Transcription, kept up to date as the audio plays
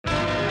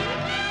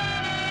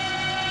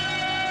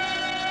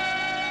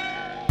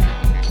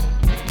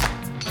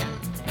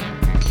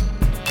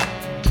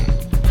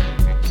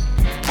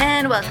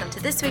welcome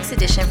to this week's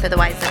edition for the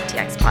Wise Up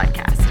TX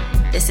podcast.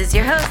 This is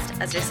your host,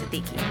 Azra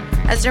Siddiqui.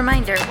 As a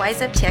reminder,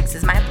 Wise Up TX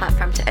is my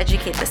platform to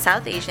educate the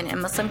South Asian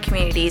and Muslim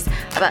communities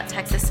about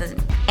Texas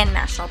and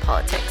national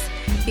politics.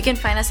 You can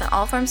find us on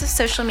all forms of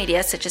social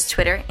media such as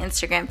Twitter,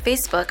 Instagram,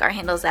 Facebook. Our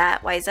handle's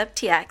at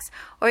WiseUpTX,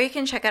 or you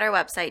can check out our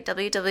website,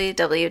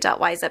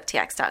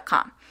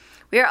 www.wiseuptx.com.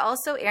 We are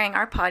also airing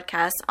our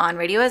podcast on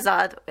Radio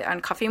Azad on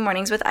Coffee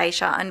Mornings with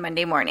Aisha on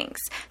Monday mornings,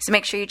 so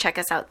make sure you check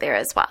us out there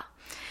as well.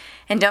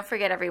 And don't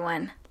forget,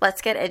 everyone,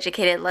 let's get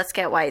educated, let's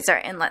get wiser,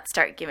 and let's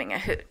start giving a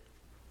hoot.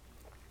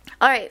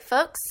 All right,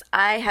 folks,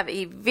 I have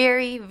a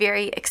very,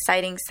 very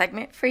exciting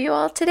segment for you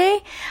all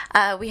today.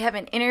 We have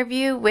an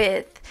interview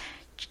with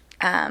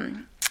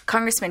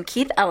Congressman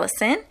Keith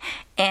Ellison,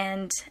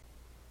 and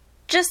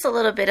just a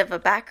little bit of a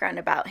background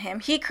about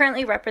him. He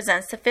currently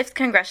represents the 5th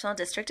Congressional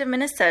District of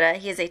Minnesota.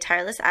 He is a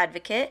tireless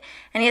advocate,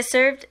 and he has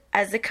served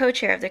as the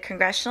co-chair of the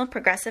Congressional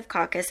Progressive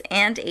Caucus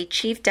and a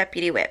chief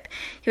deputy whip.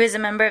 He was a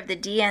member of the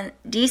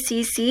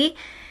DCCC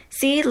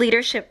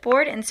Leadership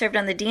Board and served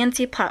on the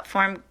DNC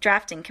Platform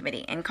Drafting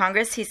Committee. In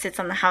Congress, he sits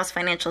on the House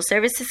Financial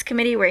Services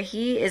Committee, where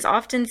he is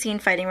often seen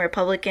fighting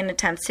Republican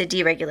attempts to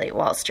deregulate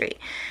Wall Street.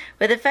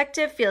 With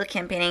effective field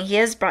campaigning, he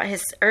has brought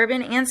his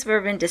urban and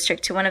suburban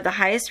district to one of the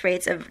highest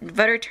rates of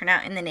voter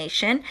turnout in the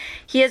nation.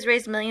 He has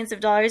raised millions of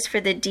dollars for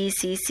the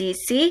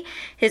DCCC,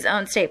 his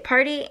own state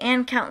party,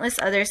 and countless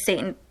other state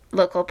and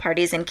local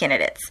parties and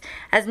candidates.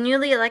 As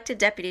newly elected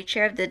deputy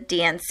chair of the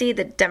DNC,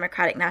 the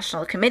Democratic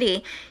National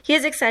Committee, he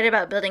is excited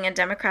about building a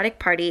Democratic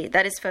Party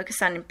that is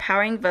focused on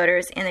empowering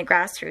voters in the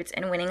grassroots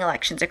and winning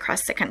elections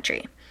across the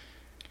country.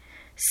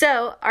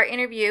 So, our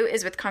interview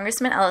is with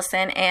Congressman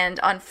Ellison, and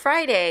on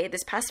Friday,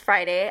 this past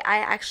Friday, I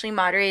actually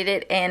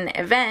moderated an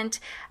event.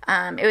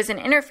 It was an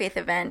interfaith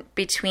event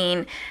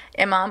between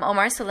Imam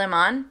Omar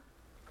Suleiman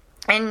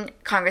and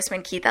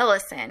Congressman Keith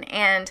Ellison.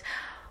 And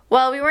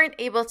while we weren't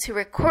able to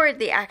record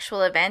the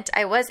actual event,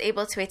 I was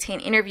able to attain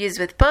interviews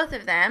with both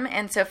of them.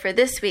 And so for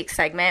this week's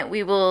segment,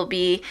 we will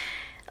be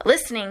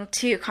listening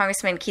to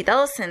Congressman Keith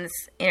Ellison's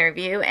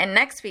interview, and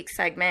next week's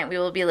segment we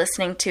will be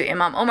listening to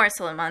Imam Omar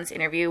Suleiman's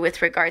interview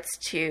with regards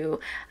to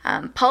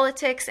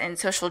politics and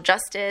social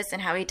justice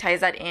and how he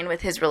ties that in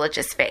with his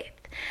religious faith.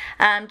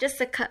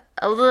 Just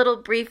a little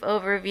brief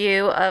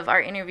overview of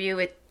our interview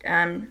with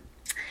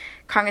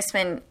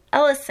Congressman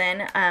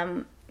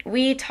Ellison.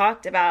 We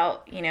talked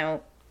about,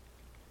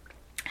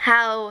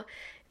 how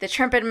the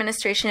Trump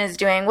administration is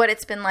doing, what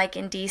it's been like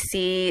in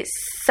D.C.,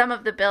 some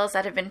of the bills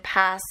that have been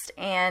passed,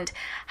 and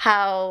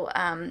how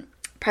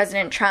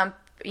President Trump,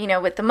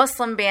 with the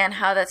Muslim ban,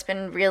 how that's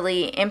been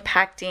really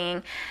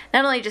impacting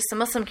not only just the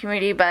Muslim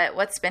community, but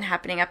what's been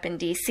happening up in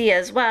D.C.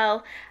 as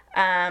well.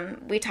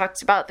 We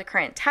talked about the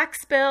current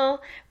tax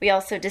bill. We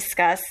also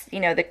discussed,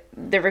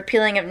 the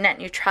repealing of net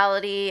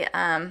neutrality.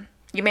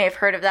 You may have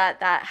heard of that.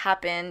 That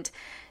happened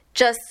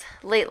just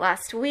late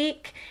last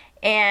week.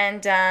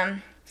 And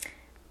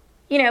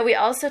we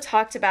also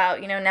talked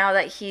about, now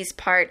that he's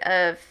part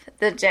of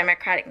the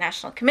Democratic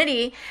National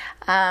Committee,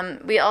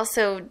 we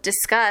also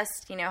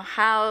discussed,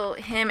 how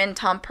him and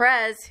Tom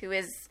Perez, who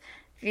is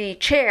the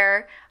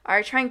chair,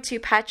 are trying to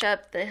patch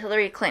up the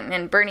Hillary Clinton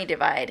and Bernie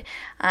divide.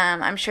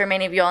 I'm sure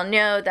many of you all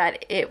know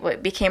that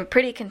it became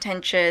pretty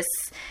contentious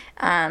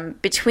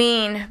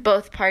between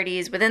both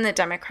parties within the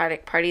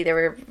Democratic Party. There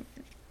were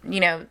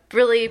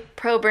really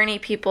pro-Bernie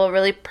people,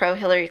 really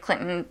pro-Hillary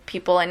Clinton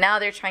people, and now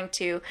they're trying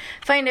to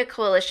find a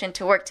coalition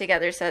to work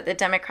together so that the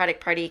Democratic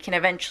Party can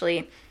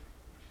eventually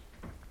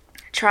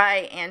try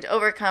and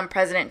overcome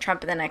President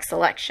Trump in the next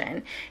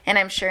election, and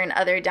I'm sure in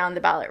other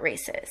down-the-ballot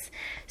races.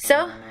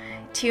 So,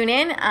 tune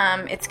in.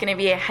 It's going to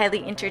be a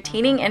highly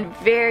entertaining and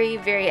very,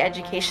 very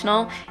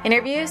educational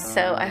interview,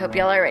 so I hope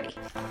y'all are ready.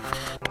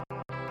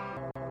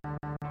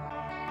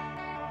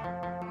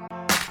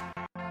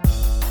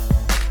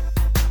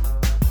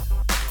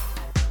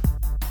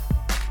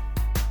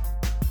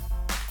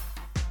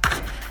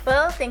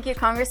 Well, thank you,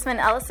 Congressman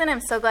Ellison. I'm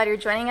so glad you're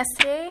joining us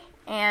today.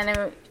 And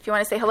if you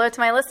want to say hello to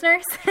my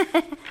listeners.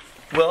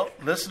 Well,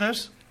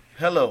 listeners,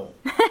 hello.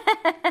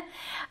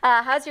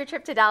 How's your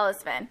trip to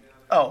Dallas been?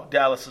 Oh,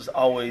 Dallas is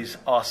always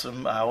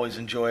awesome. I always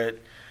enjoy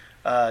it.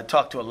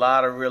 Talk to a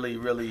lot of really,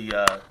 really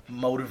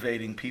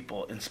motivating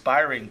people,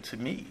 inspiring to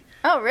me.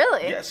 Oh,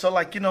 really? Yeah, so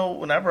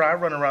whenever I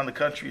run around the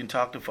country and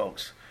talk to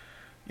folks,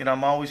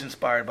 I'm always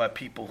inspired by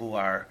people who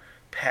are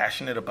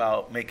passionate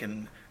about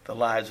making the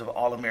lives of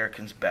all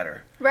Americans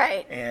better.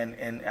 Right.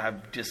 And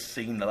I've just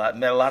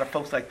met a lot of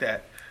folks like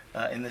that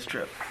in this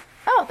trip.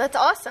 Oh, that's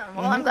awesome.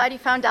 Well, I'm glad you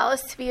found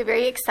Dallas to be a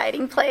very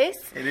exciting place.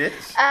 It is.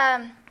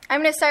 I'm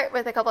going to start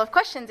with a couple of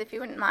questions, if you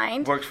wouldn't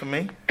mind. Works for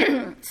me.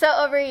 So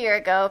over a year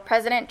ago,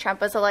 President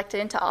Trump was elected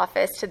into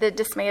office to the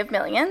dismay of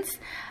millions.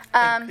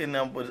 And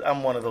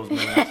I'm one of those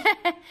millions.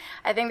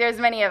 I think there's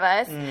many of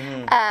us.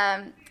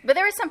 Mm-hmm. But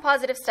there were some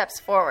positive steps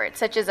forward,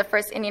 such as the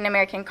first Indian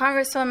American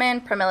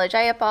Congresswoman, Pramila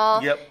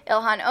Jayapal,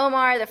 Ilhan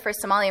Omar, the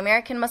first Somali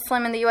American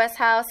Muslim in the U.S.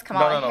 House,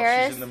 Kamala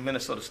Harris. She's in the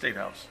Minnesota State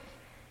House.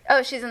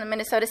 Oh, she's in the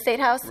Minnesota State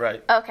House?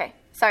 Right. Okay,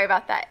 sorry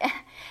about that.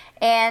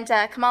 And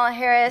Kamala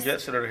Harris.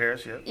 Yes, Senator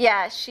Harris, yeah.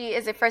 Yeah, she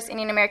is a first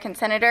Indian American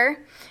senator.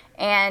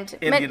 And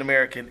Indian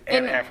American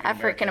and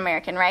African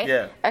American, right?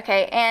 Yeah.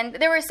 Okay, and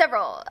there were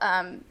several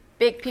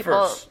big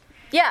people, First.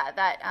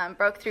 that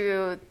broke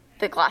through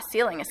the glass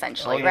ceiling,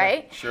 essentially, Oh, yeah.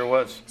 right? Sure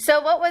was.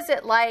 So what was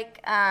it like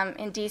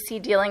in D.C.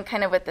 dealing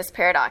kind of with this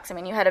paradox? I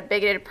mean, you had a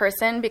bigoted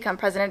person become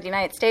president of the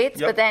United States,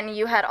 Yep. but then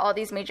you had all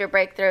these major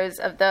breakthroughs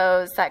of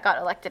those that got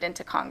elected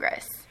into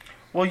Congress.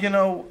 Well,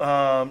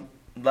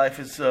 life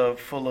is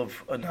full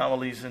of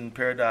anomalies and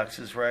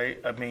paradoxes, right?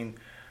 I mean,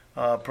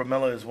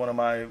 Pramila is one of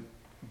my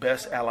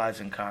best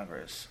allies in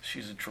Congress.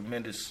 She's a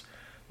tremendous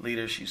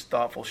leader. She's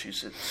thoughtful.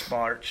 She's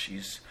smart.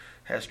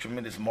 Has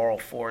tremendous moral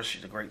force.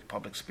 She's a great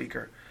public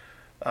speaker.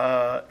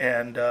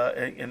 And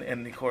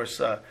of course,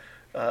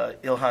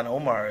 Ilhan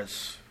Omar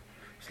is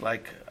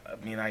like,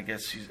 I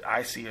guess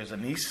I see her as a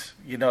niece.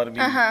 You know what I mean?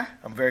 Uh-huh.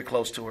 I'm very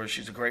close to her.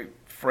 She's a great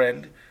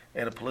friend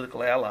and a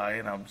political ally,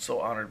 and I'm so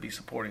honored to be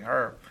supporting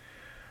her.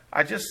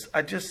 I just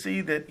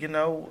see that,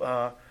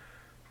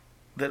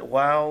 that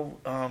while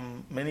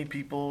many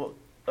people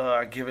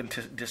are given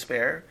to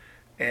despair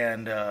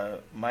and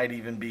might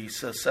even be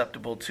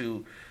susceptible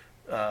to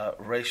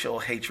racial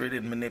hatred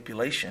and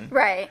manipulation,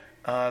 Right.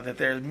 That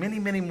there's many,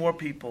 many more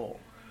people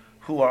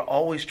who are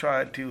always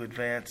trying to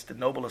advance the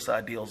noblest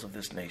ideals of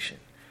this nation.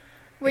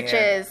 Which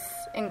And- is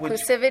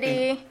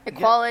inclusivity, yeah.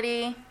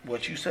 equality.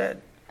 What you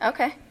said.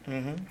 Okay.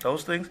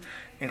 Those things,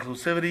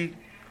 inclusivity,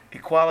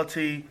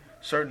 equality,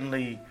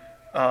 certainly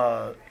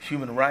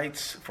human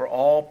rights for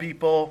all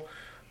people,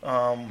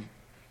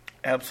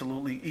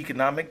 absolutely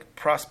economic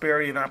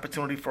prosperity and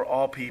opportunity for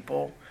all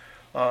people,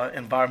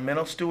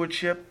 environmental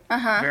stewardship,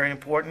 very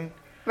important.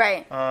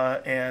 Right.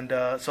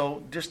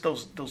 So just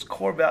those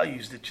core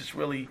values that just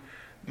really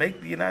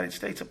make the United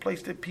States a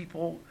place that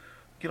people,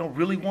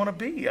 really want to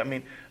be. I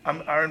mean,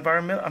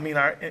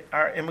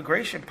 our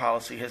immigration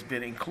policy has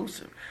been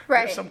inclusive.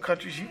 Right. There's some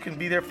countries you can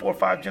be there 4 or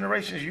 5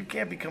 generations. You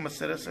can't become a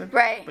citizen.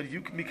 Right. But you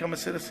can become a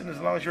citizen as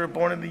long as you're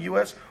born in the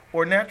U.S.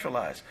 or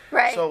naturalized.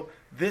 Right. So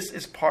this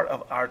is part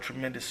of our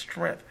tremendous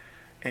strength.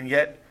 And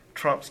yet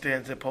Trump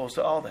stands opposed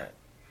to all that.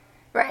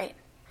 Right.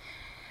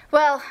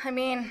 Well,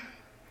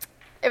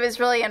 it was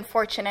really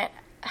unfortunate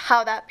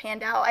how that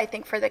panned out, I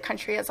think, for the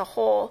country as a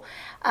whole.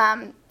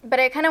 But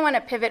I kind of want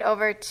to pivot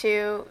over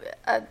to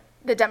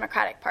the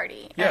Democratic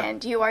Party. Yeah.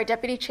 And you are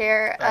deputy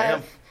chair I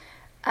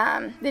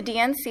of the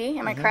DNC,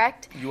 am I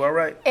correct? You are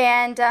right.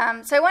 And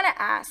so I want to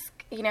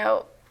ask,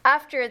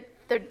 after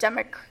the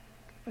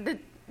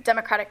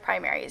Democratic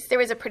primaries, there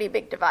was a pretty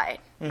big divide,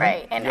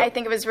 right? And Yep. I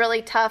think it was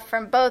really tough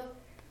from both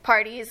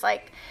parties,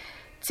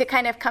 to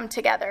kind of come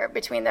together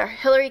between the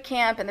Hillary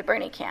camp and the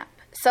Bernie camp.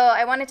 So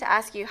I wanted to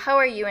ask you, how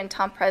are you and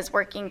Tom Perez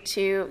working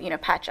to,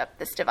 patch up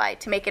this divide,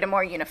 to make it a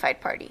more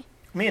unified party?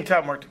 Me and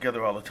Tom work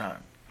together all the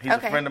time. He's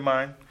Okay. a friend of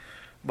mine.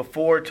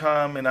 Before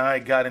Tom and I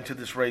got into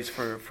this race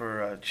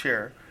for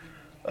chair,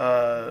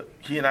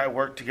 he and I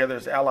worked together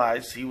as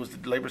allies. He was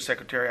the labor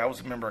secretary. I was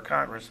a member of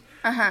Congress.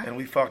 And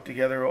we fought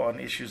together on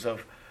issues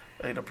of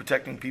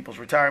protecting people's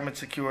retirement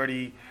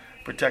security,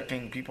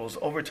 protecting people's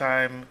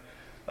overtime,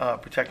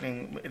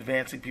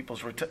 advancing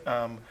people's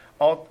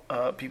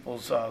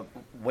people's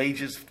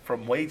wages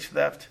from wage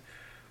theft.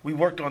 We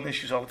worked on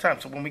issues all the time.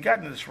 So when we got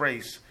into this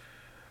race,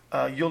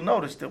 you'll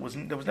notice there was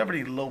never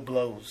any low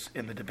blows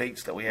in the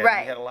debates that we had.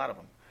 Right. We had a lot of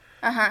them.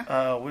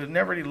 There was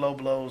never any low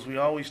blows. We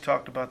always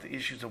talked about the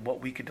issues of what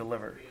we could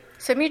deliver.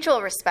 So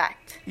mutual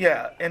respect.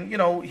 Yeah, and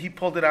he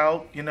pulled it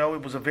out. It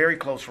was a very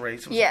close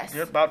race. It was Yes.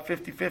 about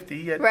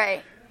 50-50.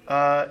 Right.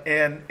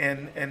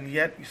 And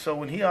yet, so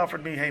when he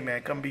offered me, hey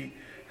man,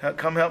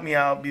 come help me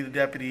out, be the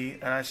deputy,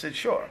 and I said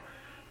sure,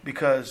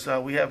 because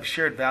we have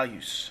shared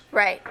values.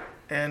 Right.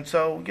 And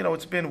so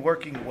it's been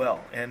working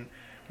well. And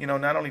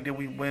not only did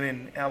we win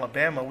in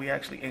Alabama, we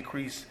actually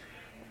increased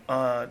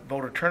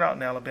voter turnout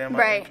in Alabama,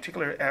 Right. in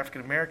particular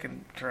African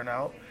American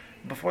turnout.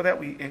 Before that,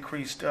 we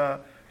increased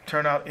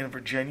turnout in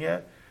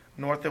Virginia.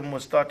 Northam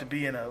was thought to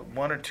be in a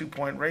 1 or 2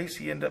 point race.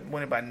 He ended up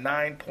winning by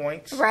 9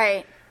 points.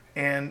 Right.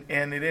 And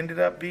it ended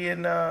up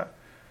being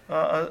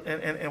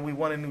and we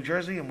won in New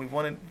Jersey, and we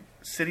won in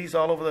cities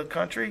all over the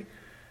country.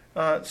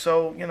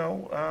 So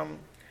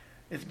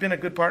it's been a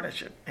good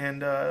partnership,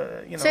 and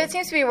So it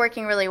seems to be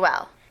working really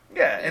well.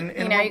 yeah, and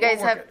You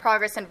guys have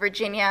progress in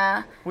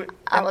Virginia,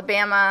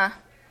 Alabama.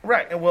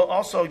 right, and well,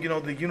 also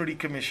the Unity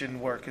Commission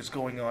work is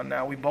going on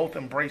now. We both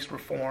embraced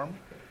reform.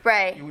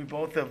 Right. We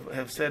both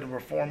have said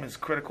reform is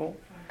critical,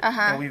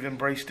 and we've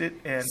embraced it.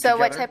 And So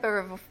what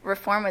together, type of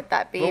reform would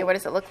that be? Well, What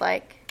does it look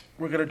like?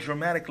 we're going to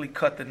dramatically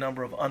cut the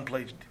number of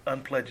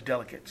unpledged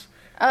delegates.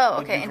 Oh,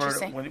 What okay, you've heard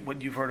of- interesting.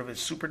 what you've heard of as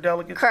super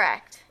delegates.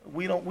 Correct.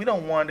 We don't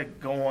want to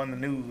go on the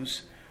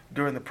news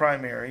during the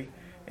primary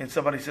and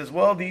somebody says,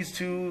 well, these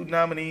two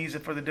nominees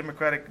for the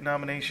Democratic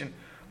nomination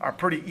are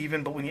pretty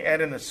even, but when you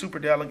add in the super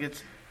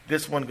delegates,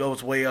 this one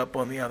goes way up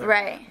on the other.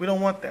 Right. We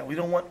don't want that. We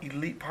don't want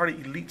party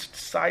elites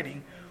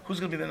deciding who's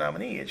going to be the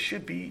nominee. It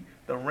should be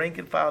the rank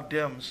and file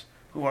Dems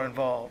who are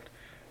involved.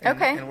 And,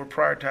 Okay. And we're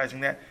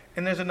prioritizing that.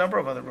 And there's a number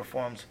of other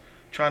reforms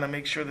trying to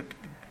make sure that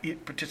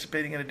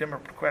participating in a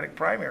Democratic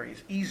primary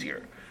is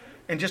easier.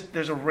 And just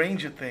there's a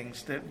range of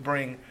things that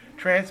bring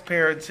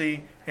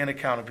transparency and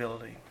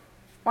accountability.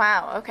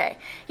 Wow. Okay.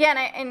 Yeah,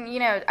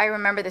 and I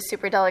remember the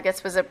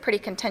superdelegates was a pretty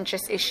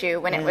contentious issue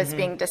when it was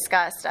being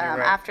discussed Right.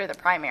 after the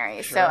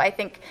primary. Sure. So I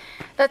think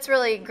that's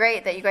really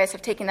great that you guys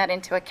have taken that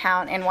into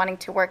account and wanting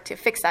to work to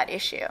fix that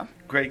issue.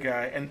 Great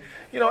guy. And,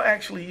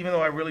 actually, even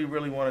though I really,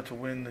 really wanted to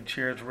win the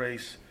chair's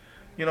race,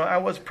 I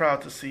was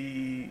proud to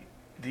see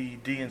the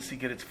DNC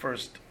get its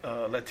first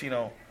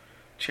Latino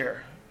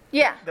chair.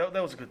 Yeah, That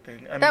was a good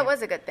thing. that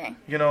was a good thing.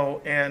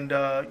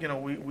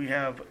 We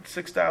have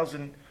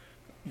 6,000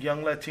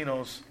 young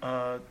Latinos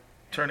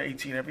turn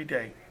 18 every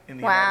day in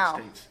the Wow.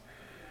 United States.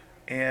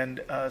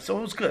 And so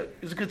it was good.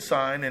 It was a good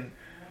sign. And,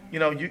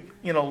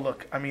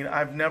 look,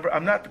 I'm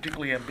not a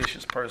particularly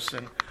ambitious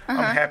person.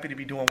 I'm happy to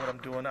be doing what I'm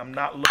doing. I'm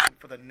not looking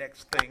for the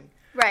next thing.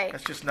 Right.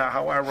 That's just not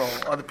how I roll.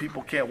 Other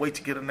people can't wait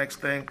to get the next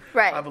thing.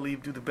 Right. I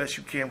believe do the best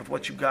you can with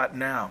what you got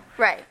now.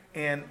 Right.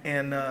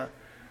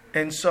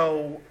 And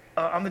so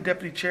I'm the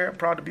deputy chair. I'm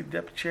proud to be the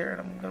deputy chair, and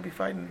I'm going to be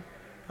fighting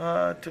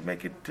to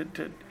make it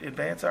to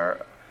advance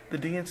the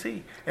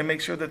DNC and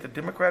make sure that the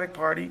Democratic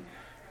Party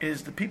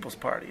is the people's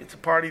party. It's a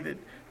party that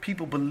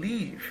people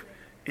believe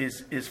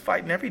is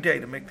fighting every day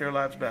to make their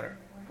lives better.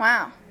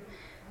 Wow.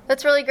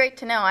 That's really great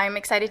to know. I'm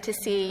excited to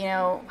see,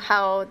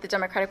 how the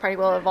Democratic Party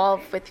will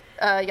evolve with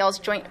y'all's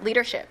joint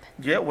leadership.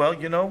 Yeah, well,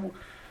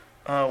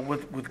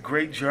 with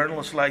great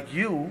journalists like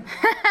you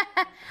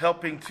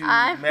helping to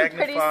I'm pretty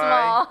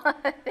magnify, small.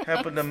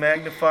 helping to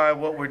magnify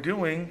what we're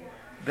doing,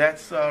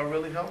 that's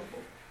really helpful.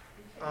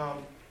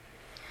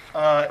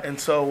 And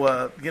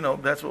so,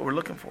 that's what we're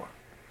looking for.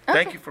 Okay.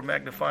 Thank you for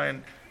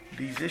magnifying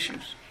these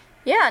issues.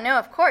 Yeah, no,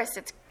 of course.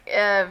 It's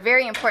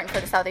very important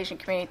for the South Asian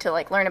community to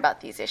learn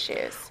about these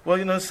issues.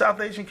 Well, the South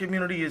Asian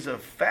community is a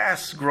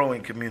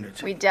fast-growing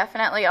community. We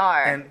definitely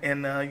are. And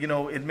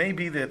it may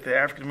be that the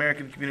African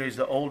American community is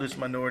the oldest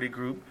minority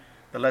group.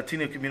 The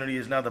Latino community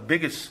is now the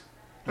biggest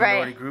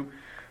minority Right. group.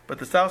 But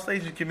the South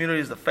Asian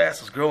community is the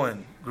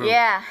fastest-growing group.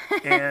 Yeah.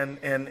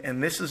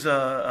 and this is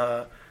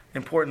a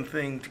important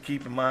thing to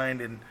keep in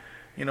mind. And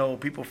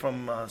people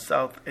from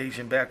South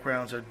Asian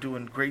backgrounds are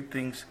doing great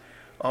things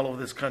all over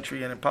this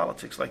country and in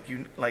politics.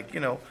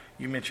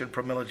 You mentioned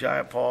Pramila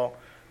Jayapal,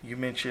 you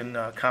mentioned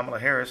Kamala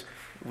Harris.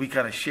 We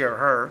kind of share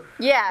her.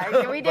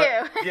 Yeah, we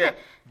do.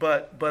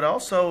 But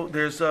also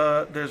there's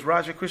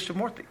Raja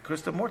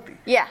Krishnamurthy.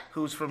 Yeah.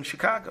 Who's from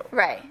Chicago.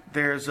 Right.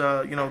 There's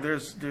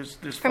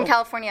there's From folks-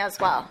 California as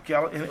well.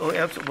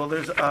 Well,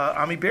 there's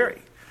Ami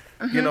Berry,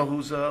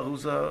 who's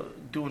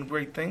doing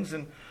great things.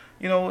 And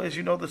as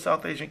you know, the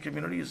South Asian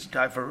community is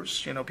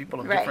diverse. People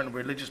of Right. different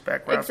religious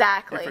backgrounds,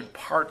 Exactly. different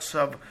parts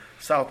of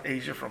South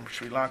Asia, from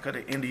Sri Lanka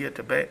to India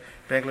to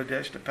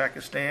Bangladesh to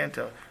Pakistan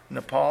to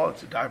Nepal.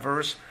 It's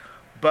diverse.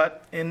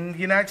 But in the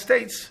United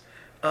States,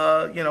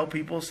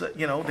 people say,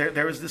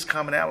 there is this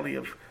commonality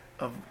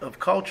of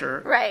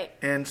culture. Right.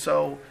 And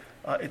so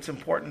it's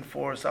important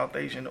for a South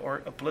Asian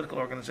or a political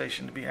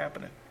organization to be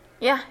happening.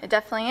 Yeah, it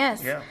definitely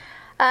is. Yeah.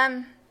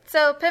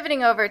 So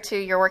pivoting over to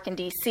your work in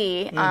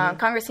D.C.,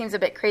 Congress seems a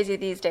bit crazy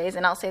these days,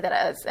 and I'll say that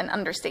as an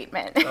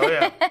understatement. Oh,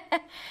 yeah.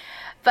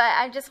 But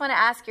I just want to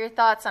ask your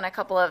thoughts on a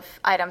couple of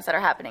items that are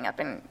happening up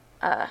in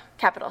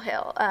Capitol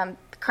Hill.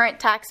 The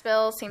current tax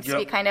bill seems to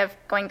be Yep. kind of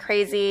going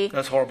crazy.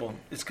 That's horrible.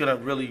 It's going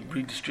to really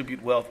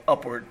redistribute wealth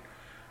upward.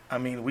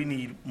 We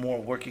need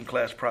more working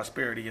class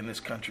prosperity in this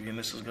country, and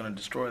this is going to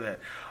destroy that.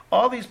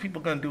 All these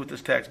people are going to do with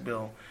this tax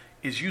bill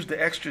is use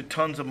the extra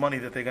tons of money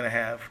that they're going to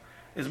have,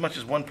 as much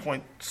as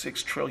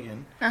 $1.6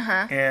 trillion.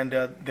 And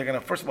they're going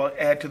to, first of all,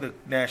 add to the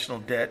national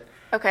debt.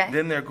 Okay.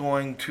 Then they're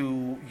going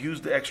to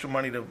use the extra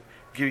money to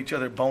give each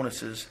other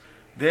bonuses.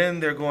 Then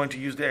they're going to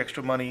use the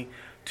extra money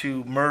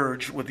to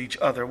merge with each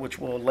other, which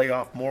will lay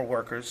off more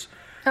workers.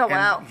 Oh,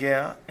 wow.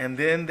 Yeah, and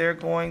then they're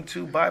going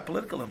to buy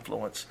political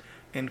influence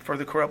and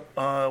further corrupt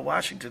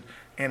Washington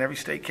and every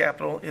state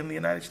capital in the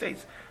United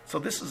States. So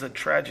this is a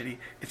tragedy.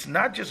 It's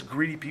not just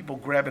greedy people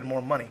grabbing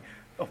more money.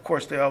 Of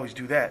course, they always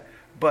do that.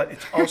 But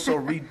it's also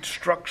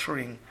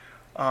restructuring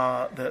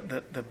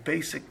the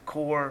basic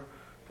core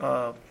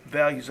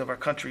values of our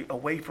country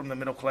away from the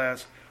middle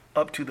class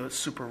up to the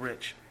super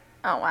rich.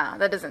 Oh, wow.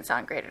 That doesn't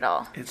sound great at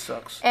all. It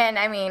sucks.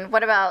 And,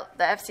 what about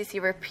the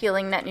FCC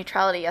repealing net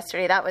neutrality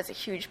yesterday? That was a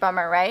huge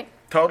bummer, right?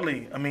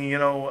 Totally.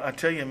 I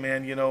tell you,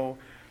 man,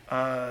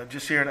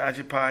 just hearing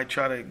Ajit Pai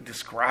try to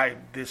describe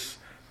this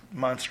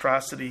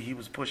monstrosity he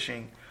was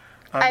pushing.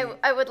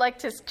 I would like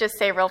to just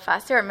say real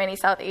fast, there are many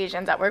South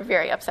Asians that were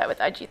very upset with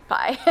Ajit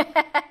Pai.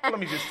 Let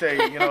me just say,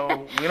 we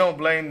don't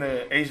blame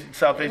the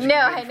South Asian No,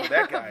 I community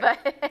know, for that guy.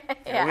 but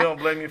And we don't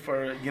blame you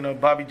for,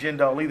 Bobby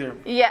Jindal either.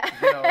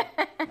 Yeah.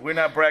 We're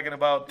not bragging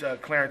about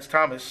Clarence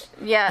Thomas.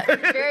 Yeah,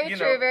 very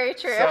true, very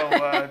true.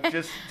 So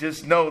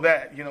just know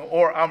that,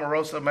 or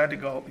Omarosa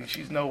Madrigal,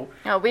 she's no.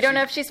 No, we don't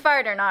know if she's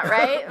fired or not,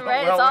 right?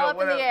 Right? Well, it's all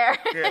up in the air.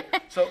 Yeah.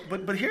 So,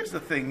 but here's the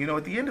thing,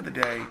 at the end of the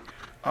day,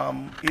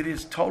 it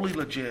is totally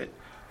legit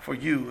for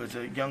you as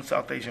a young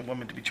South Asian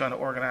woman to be trying to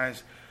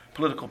organize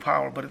political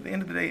power. But at the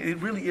end of the day, it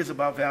really is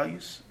about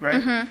values,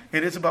 right?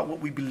 It is about what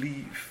we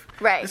believe.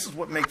 Right. This is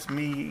what makes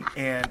me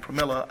and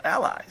Pramila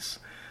allies.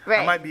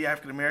 Right. I might be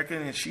African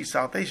American and she's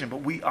South Asian,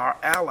 but we are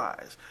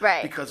allies.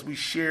 Right. Because we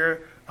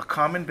share a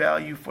common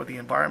value for the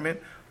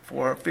environment,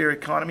 for a fair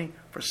economy,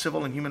 for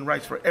civil and human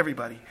rights for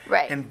everybody.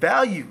 Right. And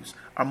values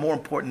are more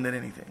important than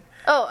anything.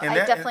 Oh, I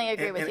definitely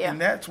agree with you. And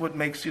that's what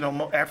makes,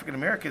 African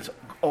Americans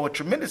owe a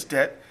tremendous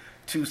debt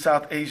to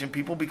South Asian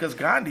people, because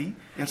Gandhi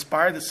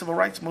inspired the civil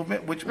rights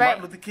movement, which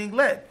Martin Luther King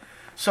led.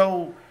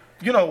 So,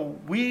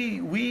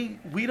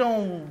 we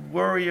don't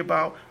worry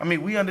about,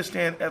 we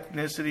understand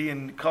ethnicity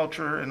and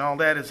culture and all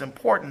that is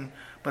important,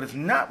 but it's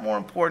not more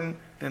important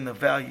than the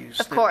values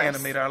that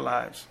animate our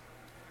lives.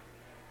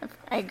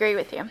 I agree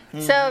with you.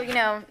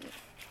 So,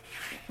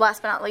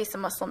 last but not least, the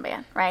Muslim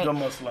ban, right? The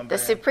Muslim ban. The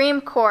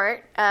Supreme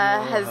Court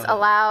has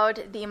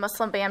allowed the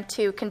Muslim ban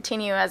to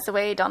continue as the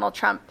way Donald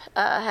Trump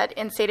had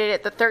instated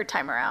it the third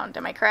time around.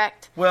 Am I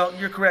correct? Well,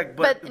 you're correct.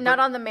 But not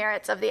on the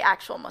merits of the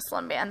actual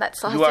Muslim ban. That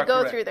still has to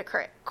go through the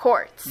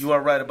courts. You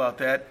are right about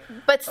that.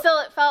 But still,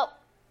 it felt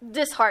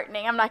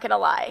disheartening. I'm not going to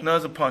lie. No,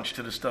 it's a punch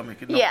to the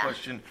stomach. No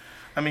question.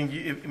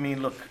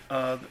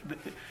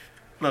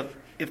 Look,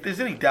 if there's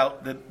any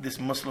doubt that this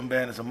Muslim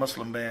ban is a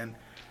Muslim ban,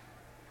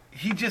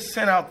 he just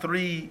sent out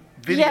 3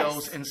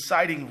 videos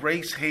inciting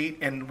race hate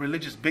and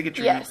religious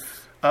bigotry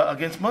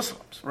against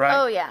Muslims, right?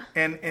 Oh, yeah.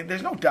 And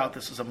there's no doubt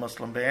this is a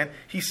Muslim ban.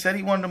 He said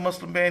he wanted a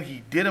Muslim ban.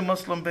 He did a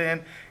Muslim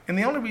ban. And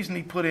the only reason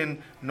he put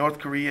in North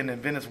Korea and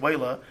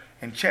Venezuela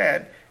and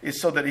Chad is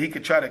so that he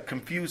could try to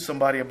confuse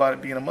somebody about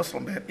it being a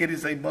Muslim ban. It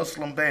is a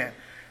Muslim ban.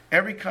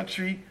 Every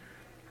country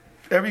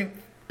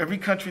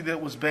that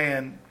was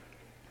banned,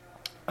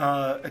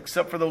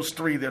 except for those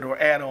 3 that were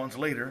add-ons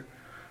later,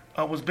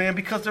 was banned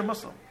because they're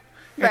Muslim.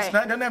 It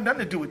doesn't have nothing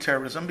to do with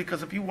terrorism,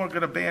 because if you weren't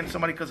going to ban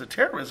somebody because of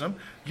terrorism,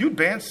 you'd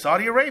ban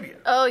Saudi Arabia.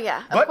 Oh,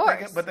 yeah, of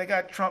course. But they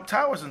got Trump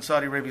Towers in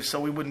Saudi Arabia, so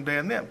we wouldn't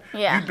ban them.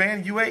 Yeah. You'd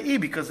ban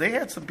UAE because they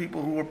had some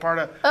people who were part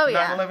of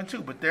 9/11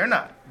 too, but they're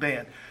not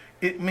banned.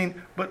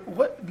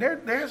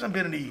 There hasn't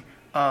been any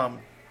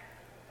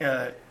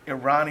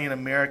Iranian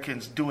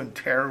Americans doing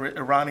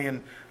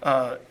Iranian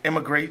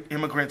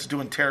immigrants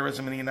doing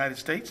terrorism in the United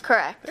States.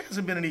 Correct. There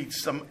hasn't been any.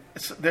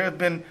 There have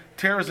been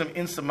terrorism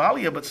in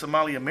Somalia, but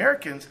Somali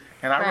Americans,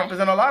 and I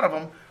represent a lot of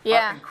them,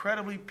 are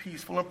incredibly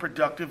peaceful and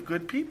productive,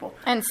 good people.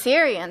 And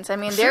Syrians,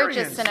 they're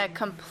just in a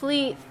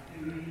complete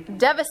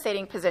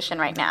devastating position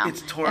right now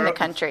in the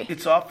country.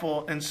 It's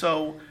awful, and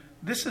so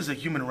this is a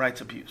human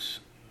rights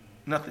abuse,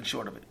 nothing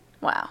short of it.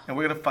 Wow. And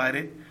we're going to fight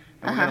it,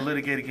 and we're going to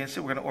litigate against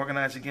it. We're going to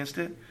organize against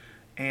it.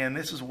 And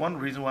this is one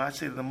reason why I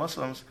say to the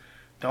Muslims,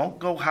 don't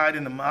go hide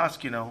in the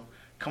mosque,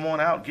 Come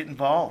on out, get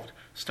involved.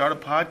 Start a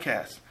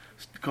podcast.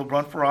 Go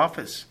run for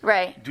office.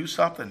 Right. Do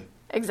something.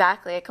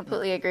 Exactly. I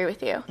completely agree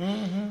with you.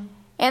 Mm-hmm.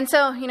 And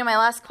so, my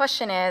last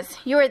question is,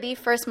 you are the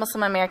first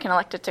Muslim American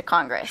elected to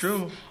Congress.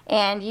 True.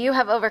 And you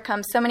have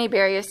overcome so many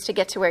barriers to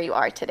get to where you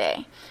are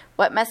today.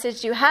 What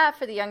message do you have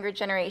for the younger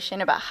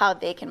generation about how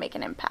they can make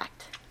an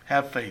impact?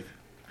 Have faith.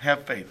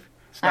 Have faith.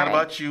 It's not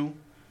about you.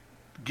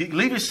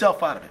 Leave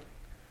yourself out of it.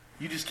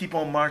 You just keep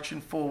on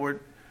marching forward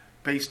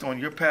based on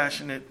your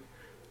passionate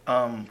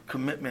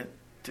commitment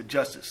to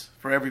justice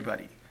for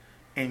everybody,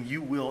 and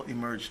you will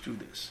emerge through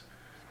this.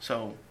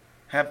 So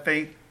have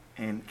faith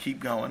and keep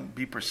going.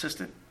 Be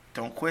persistent.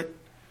 Don't quit.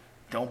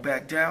 Don't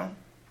back down,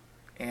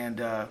 and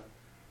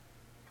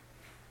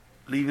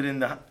leave it in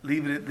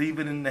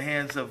the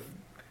hands of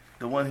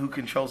the one who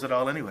controls it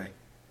all anyway.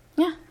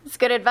 Yeah, it's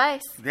good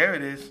advice. There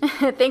it is.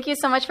 Thank you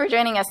so much for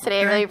joining us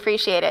today. I really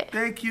appreciate it.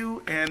 Thank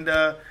you, and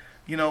I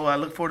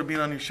look forward to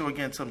being on your show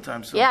again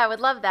sometime soon. Yeah, I would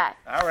love that.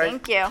 All right.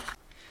 Thank you.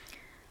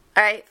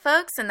 All right,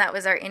 folks, and that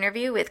was our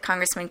interview with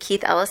Congressman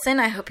Keith Ellison.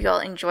 I hope you all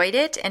enjoyed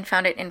it and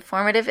found it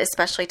informative,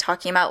 especially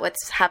talking about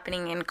what's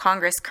happening in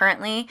Congress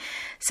currently,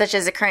 such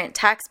as the current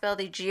tax bill.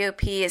 The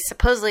GOP is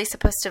supposedly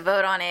supposed to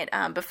vote on it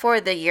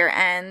before the year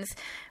ends,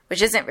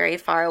 which isn't very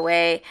far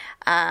away.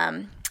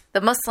 The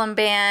Muslim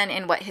ban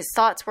and what his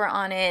thoughts were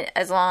on it,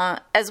 as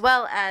well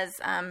as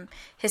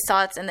his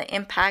thoughts and the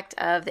impact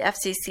of the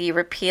FCC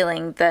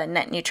repealing the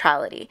net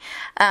neutrality.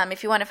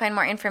 If you want to find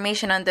more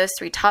information on those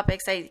 3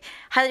 topics, I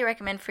highly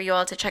recommend for you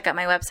all to check out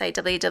my website,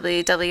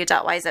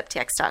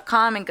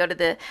 www.wiseupptx.com, and go to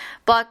the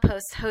blog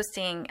post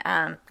hosting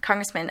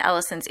Congressman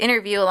Ellison's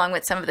interview, along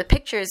with some of the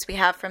pictures we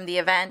have from the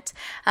event.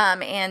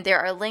 And there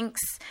are links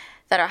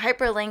that are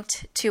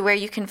hyperlinked to where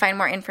you can find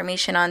more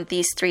information on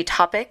these 3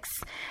 topics.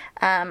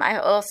 I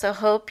also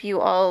hope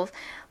you all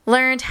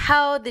learned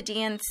how the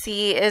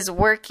DNC is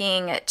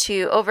working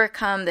to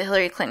overcome the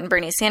Hillary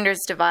Clinton-Bernie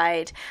Sanders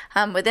divide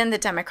within the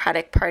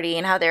Democratic Party,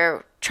 and how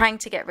they're trying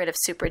to get rid of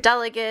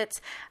superdelegates,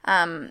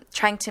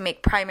 trying to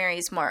make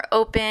primaries more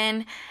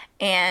open,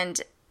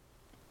 and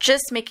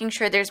just making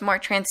sure there's more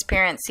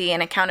transparency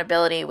and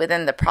accountability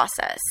within the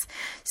process.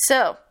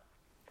 So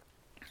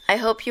I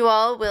hope you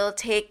all will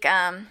take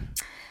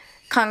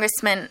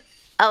Congressman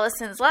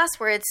Ellison's last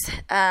words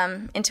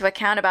into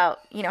account about,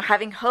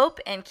 having hope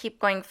and keep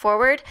going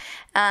forward.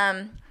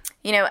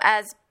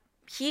 As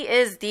he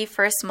is the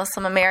first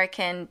Muslim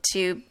American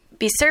to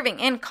be serving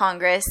in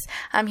Congress.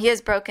 He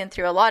has broken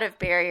through a lot of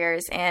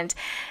barriers, and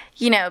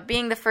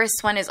being the first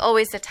one is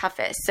always the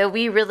toughest. So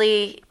we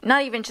really,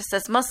 not even just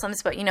as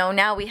Muslims, but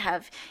now we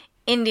have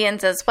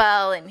Indians as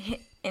well,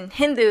 and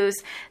Hindus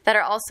that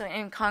are also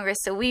in Congress.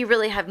 So we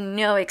really have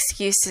no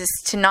excuses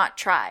to not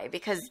try,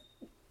 because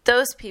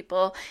those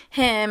people,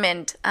 him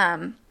and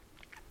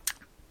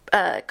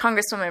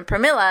Congresswoman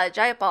Pramila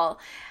Jayapal,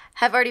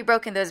 have already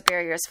broken those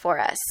barriers for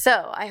us.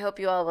 So I hope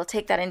you all will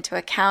take that into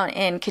account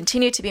and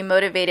continue to be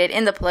motivated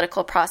in the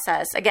political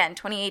process. Again,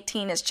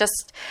 2018 is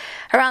just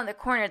around the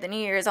corner. The new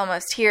year is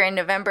almost here in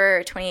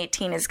November.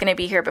 2018 is going to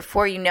be here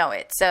before you know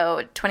it.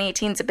 So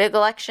 2018 is a big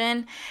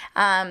election.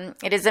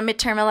 It is a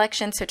midterm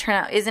election, so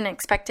turnout isn't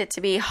expected to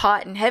be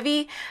hot and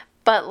heavy,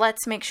 but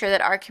let's make sure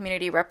that our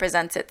community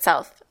represents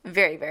itself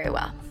very, very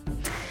well.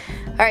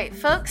 All right,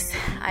 folks,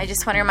 I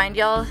just want to remind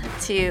y'all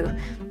to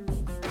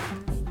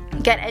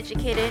get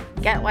educated,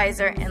 get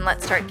wiser, and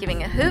let's start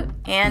giving a hoot.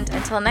 And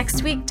until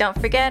next week, don't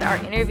forget our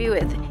interview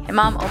with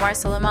Imam Omar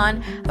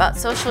Suleiman about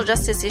social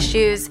justice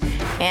issues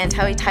and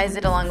how he ties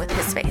it along with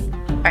his faith.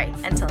 All right,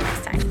 until next